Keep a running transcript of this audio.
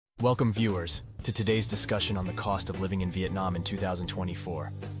Welcome viewers to today's discussion on the cost of living in Vietnam in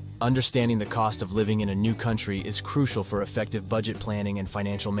 2024. Understanding the cost of living in a new country is crucial for effective budget planning and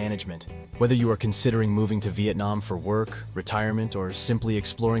financial management. Whether you are considering moving to Vietnam for work, retirement, or simply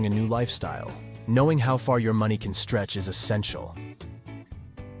exploring a new lifestyle, knowing how far your money can stretch is essential.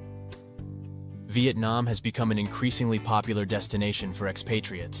 Vietnam has become an increasingly popular destination for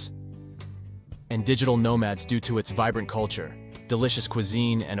expatriates and digital nomads due to its vibrant culture, delicious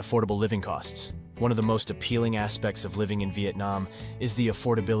cuisine, and affordable living costs. One of the most appealing aspects of living in Vietnam is the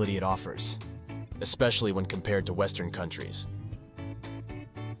affordability it offers, especially when compared to Western countries.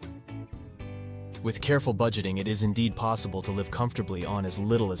 With careful budgeting, it is indeed possible to live comfortably on as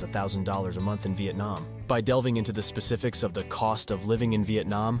little as $1,000 a month in Vietnam. By delving into the specifics of the cost of living in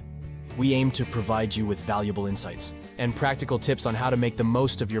Vietnam, we aim to provide you with valuable insights and practical tips on how to make the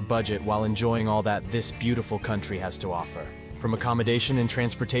most of your budget while enjoying all that this beautiful country has to offer. From accommodation and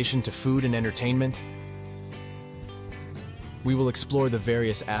transportation to food and entertainment, we will explore the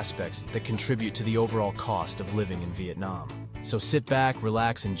various aspects that contribute to the overall cost of living in Vietnam. So sit back,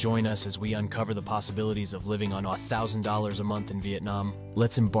 relax, and join us as we uncover the possibilities of living on $1,000 a month in Vietnam.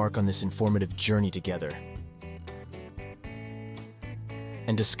 Let's embark on this informative journey together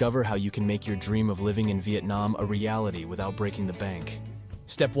and discover how you can make your dream of living in Vietnam a reality without breaking the bank.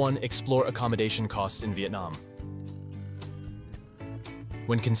 Step 1. Explore accommodation costs in Vietnam.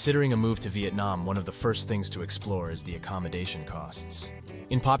 When considering a move to Vietnam, one of the first things to explore is the accommodation costs.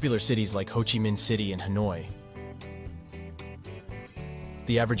 In popular cities like Ho Chi Minh City and Hanoi,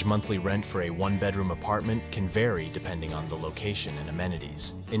 the average monthly rent for a one-bedroom apartment can vary depending on the location and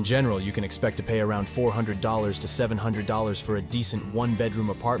amenities. In general, you can expect to pay around $400 to $700 for a decent one-bedroom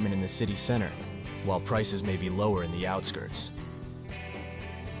apartment in the city center, while prices may be lower in the outskirts.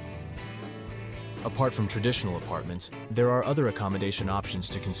 Apart from traditional apartments, there are other accommodation options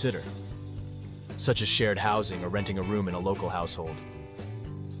to consider, such as shared housing or renting a room in a local household.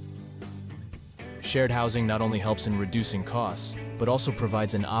 Shared housing not only helps in reducing costs, but also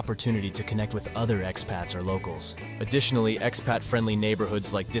provides an opportunity to connect with other expats or locals. Additionally, expat-friendly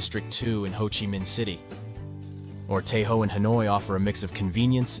neighborhoods like District 2 in Ho Chi Minh City or Tay Ho in Hanoi offer a mix of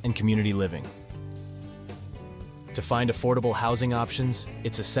convenience and community living. To find affordable housing options,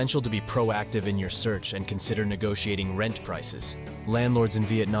 it's essential to be proactive in your search and consider negotiating rent prices. Landlords in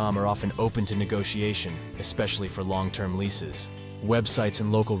Vietnam are often open to negotiation, especially for long-term leases. Websites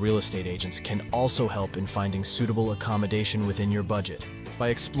and local real estate agents can also help in finding suitable accommodation within your budget. By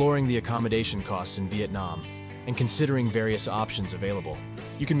exploring the accommodation costs in Vietnam and considering various options available,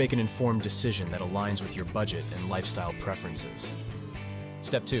 you can make an informed decision that aligns with your budget and lifestyle preferences.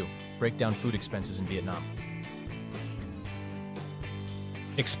 Step 2. Break down food expenses in Vietnam.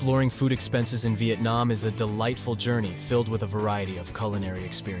 Exploring food expenses in Vietnam is a delightful journey filled with a variety of culinary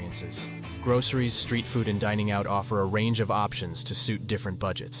experiences. Groceries, street food, and dining out offer a range of options to suit different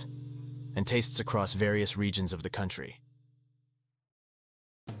budgets and tastes across various regions of the country.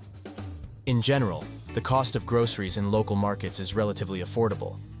 In general, the cost of groceries in local markets is relatively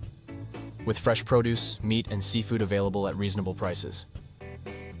affordable, with fresh produce, meat, and seafood available at reasonable prices.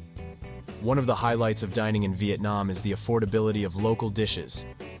 One of the highlights of dining in Vietnam is the affordability of local dishes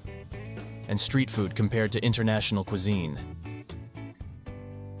and street food compared to international cuisine.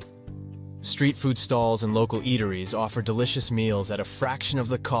 Street food stalls and local eateries offer delicious meals at a fraction of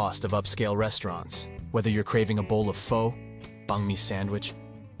the cost of upscale restaurants. Whether you're craving a bowl of pho, banh mi sandwich,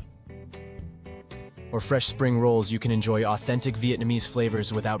 or fresh spring rolls, you can enjoy authentic Vietnamese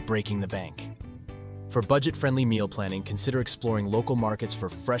flavors without breaking the bank. For budget-friendly meal planning, consider exploring local markets for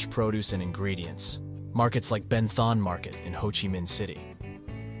fresh produce and ingredients. Markets like Ben Thon Market in Ho Chi Minh City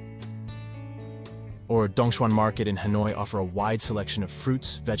or Dong Xuan Market in Hanoi offer a wide selection of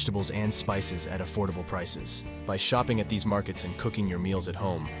fruits, vegetables, and spices at affordable prices. By shopping at these markets and cooking your meals at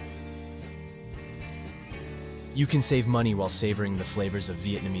home, you can save money while savoring the flavors of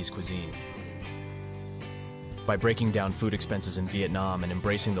Vietnamese cuisine. By breaking down food expenses in Vietnam and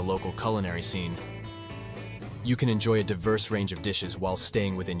embracing the local culinary scene, you can enjoy a diverse range of dishes while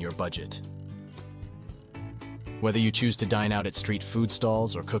staying within your budget. Whether you choose to dine out at street food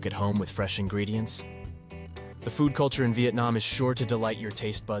stalls or cook at home with fresh ingredients, the food culture in Vietnam is sure to delight your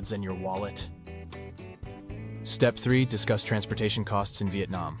taste buds and your wallet. Step 3. Discuss transportation costs in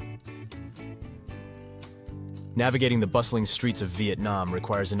Vietnam. Navigating the bustling streets of Vietnam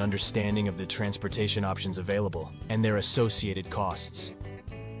requires an understanding of the transportation options available and their associated costs.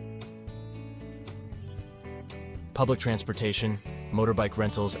 Public transportation, motorbike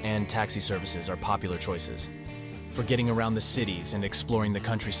rentals, and taxi services are popular choices for getting around the cities and exploring the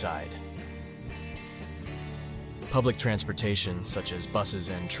countryside. Public transportation, such as buses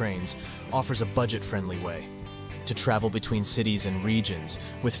and trains, offers a budget-friendly way to travel between cities and regions,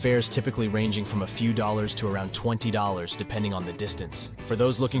 with fares typically ranging from a few dollars to around $20 depending on the distance. For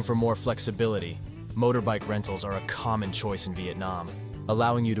those looking for more flexibility, motorbike rentals are a common choice in Vietnam,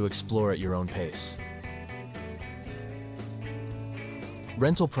 allowing you to explore at your own pace.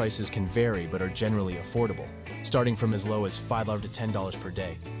 Rental prices can vary but are generally affordable, starting from as low as $5 to $10 per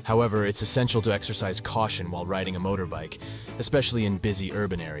day. However, it's essential to exercise caution while riding a motorbike, especially in busy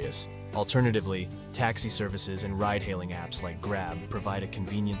urban areas. Alternatively, taxi services and ride-hailing apps like Grab provide a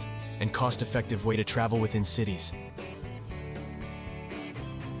convenient and cost-effective way to travel within cities.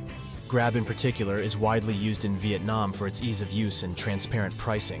 Grab in particular is widely used in Vietnam for its ease of use and transparent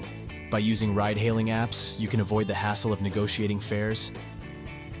pricing. By using ride-hailing apps, you can avoid the hassle of negotiating fares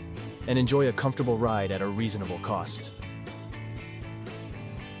and enjoy a comfortable ride at a reasonable cost.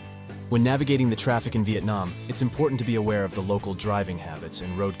 When navigating the traffic in Vietnam, it's important to be aware of the local driving habits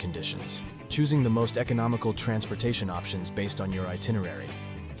and road conditions, choosing the most economical transportation options based on your itinerary.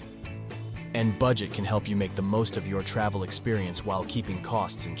 And budget can help you make the most of your travel experience while keeping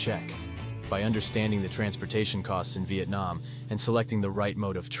costs in check. By understanding the transportation costs in Vietnam and selecting the right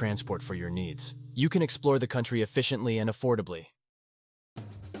mode of transport for your needs, you can explore the country efficiently and affordably.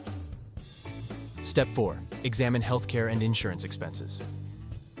 Step 4. Examine healthcare and insurance expenses.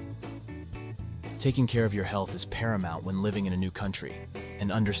 Taking care of your health is paramount when living in a new country,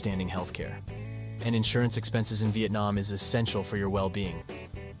 and understanding healthcare and insurance expenses in Vietnam is essential for your well-being.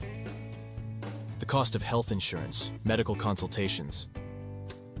 The cost of health insurance, medical consultations,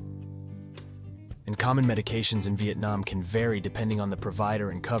 and common medications in Vietnam can vary depending on the provider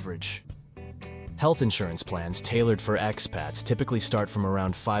and coverage. Health insurance plans tailored for expats typically start from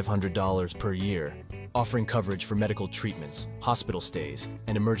around $500 per year, offering coverage for medical treatments, hospital stays,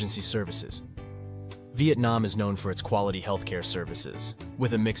 and emergency services. Vietnam is known for its quality healthcare services,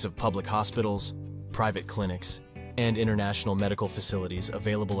 with a mix of public hospitals, private clinics, and international medical facilities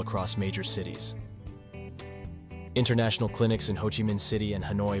available across major cities. International clinics in Ho Chi Minh City and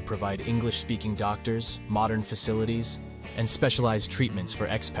Hanoi provide English-speaking doctors, modern facilities, and specialized treatments for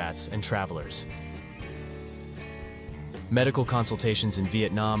expats and travelers. Medical consultations in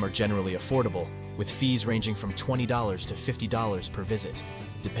Vietnam are generally affordable, with fees ranging from $20 to $50 per visit,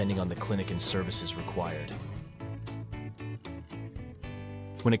 depending on the clinic and services required.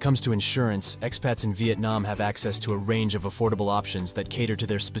 When it comes to insurance, expats in Vietnam have access to a range of affordable options that cater to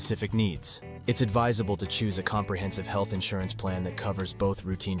their specific needs. It's advisable to choose a comprehensive health insurance plan that covers both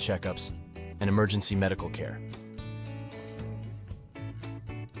routine checkups and emergency medical care.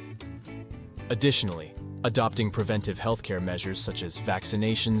 Additionally, adopting preventive healthcare measures such as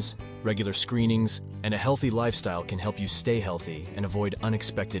vaccinations, regular screenings, and a healthy lifestyle can help you stay healthy and avoid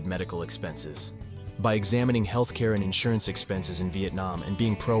unexpected medical expenses. By examining healthcare and insurance expenses in Vietnam and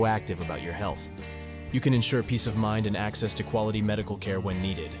being proactive about your health, you can ensure peace of mind and access to quality medical care when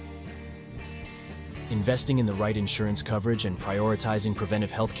needed. Investing in the right insurance coverage and prioritizing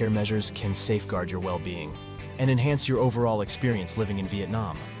preventive healthcare measures can safeguard your well-being and enhance your overall experience living in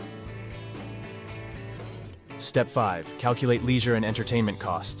Vietnam. Step 5. Calculate leisure and entertainment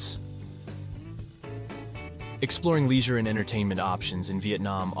costs. Exploring leisure and entertainment options in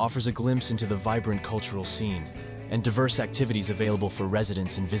Vietnam offers a glimpse into the vibrant cultural scene and diverse activities available for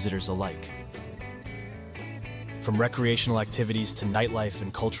residents and visitors alike. From recreational activities to nightlife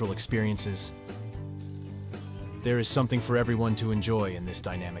and cultural experiences, there is something for everyone to enjoy in this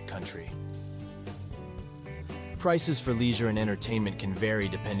dynamic country. Prices for leisure and entertainment can vary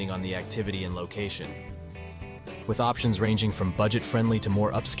depending on the activity and location, with options ranging from budget-friendly to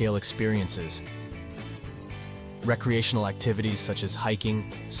more upscale experiences. Recreational activities such as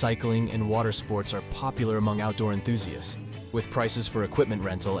hiking, cycling, and water sports are popular among outdoor enthusiasts, with prices for equipment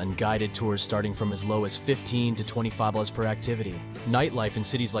rental and guided tours starting from as low as $15 to $25 per activity. Nightlife in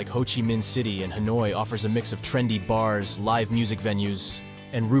cities like Ho Chi Minh City and Hanoi offers a mix of trendy bars, live music venues,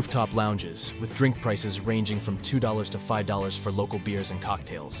 and rooftop lounges, with drink prices ranging from $2 to $5 for local beers and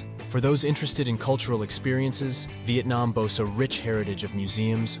cocktails. For those interested in cultural experiences, Vietnam boasts a rich heritage of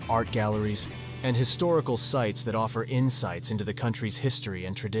museums, art galleries, and historical sites that offer insights into the country's history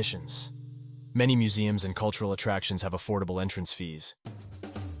and traditions. Many museums and cultural attractions have affordable entrance fees,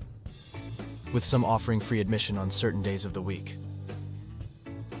 with some offering free admission on certain days of the week.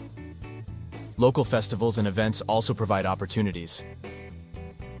 Local festivals and events also provide opportunities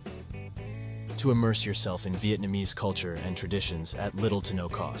to immerse yourself in Vietnamese culture and traditions at little to no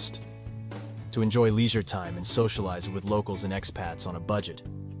cost. To enjoy leisure time and socialize with locals and expats on a budget,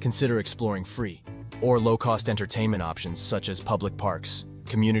 consider exploring free or low-cost entertainment options such as public parks,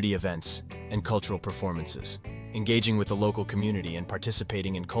 community events, and cultural performances. Engaging with the local community and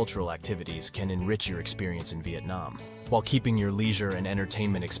participating in cultural activities can enrich your experience in Vietnam, while keeping your leisure and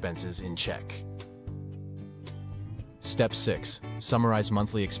entertainment expenses in check. Step 6. Summarize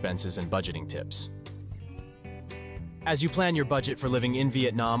monthly expenses and budgeting tips. As you plan your budget for living in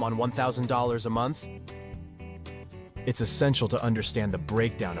Vietnam on $1,000 a month, it's essential to understand the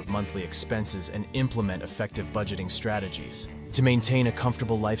breakdown of monthly expenses and implement effective budgeting strategies to maintain a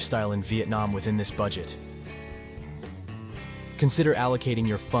comfortable lifestyle in Vietnam within this budget. Consider allocating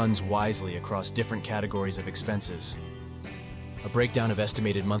your funds wisely across different categories of expenses. A breakdown of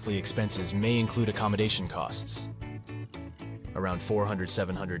estimated monthly expenses may include accommodation costs, around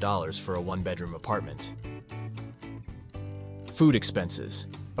 $400–700 for a one-bedroom apartment. Food expenses,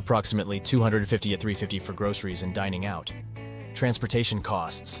 approximately $250–350 for groceries and dining out. Transportation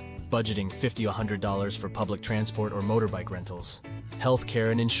costs, budgeting $50–100 for public transport or motorbike rentals.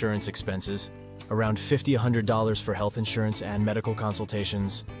 Healthcare and insurance expenses, around $50–100 for health insurance and medical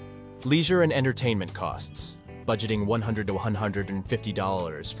consultations. Leisure and entertainment costs, budgeting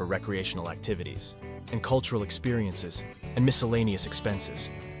 $100–150 for recreational activities, and cultural experiences, and miscellaneous expenses.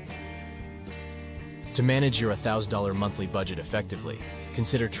 To manage your $1,000 monthly budget effectively,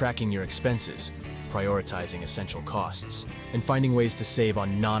 consider tracking your expenses, prioritizing essential costs, and finding ways to save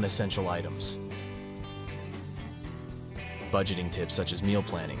on non-essential items. Budgeting tips such as meal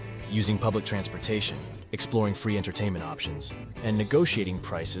planning, using public transportation, exploring free entertainment options, and negotiating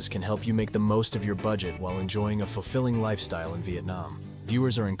prices can help you make the most of your budget while enjoying a fulfilling lifestyle in Vietnam.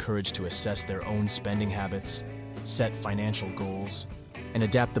 Viewers are encouraged to assess their own spending habits, set financial goals, and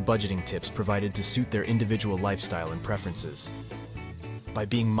adapt the budgeting tips provided to suit their individual lifestyle and preferences. By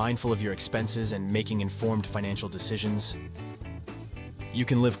being mindful of your expenses and making informed financial decisions, you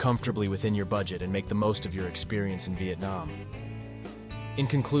can live comfortably within your budget and make the most of your experience in Vietnam. In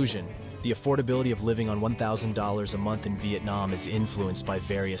conclusion, the affordability of living on $1,000 a month in Vietnam is influenced by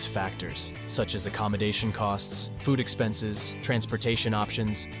various factors, such as accommodation costs, food expenses, transportation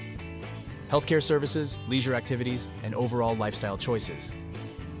options, healthcare services, leisure activities, and overall lifestyle choices.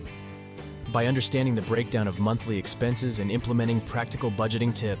 By understanding the breakdown of monthly expenses and implementing practical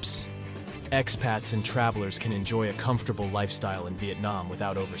budgeting tips, expats and travelers can enjoy a comfortable lifestyle in Vietnam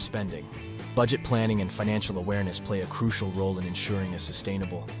without overspending. Budget planning and financial awareness play a crucial role in ensuring a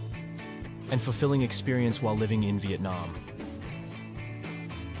sustainable and fulfilling experience while living in Vietnam.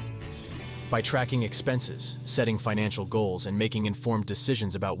 By tracking expenses, setting financial goals, and making informed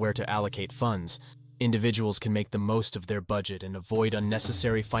decisions about where to allocate funds, individuals can make the most of their budget and avoid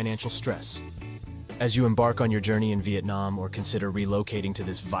unnecessary financial stress. As you embark on your journey in Vietnam or consider relocating to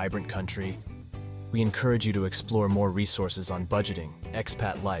this vibrant country, we encourage you to explore more resources on budgeting,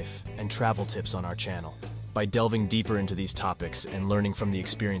 expat life, and travel tips on our channel. By delving deeper into these topics and learning from the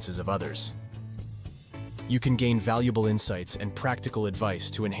experiences of others, you can gain valuable insights and practical advice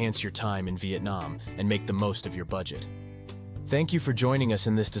to enhance your time in Vietnam and make the most of your budget. Thank you for joining us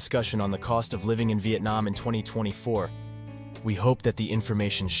in this discussion on the cost of living in Vietnam in 2024. We hope that the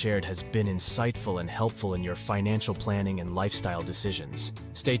information shared has been insightful and helpful in your financial planning and lifestyle decisions.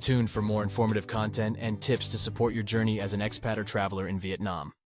 Stay tuned for more informative content and tips to support your journey as an expat or traveler in Vietnam.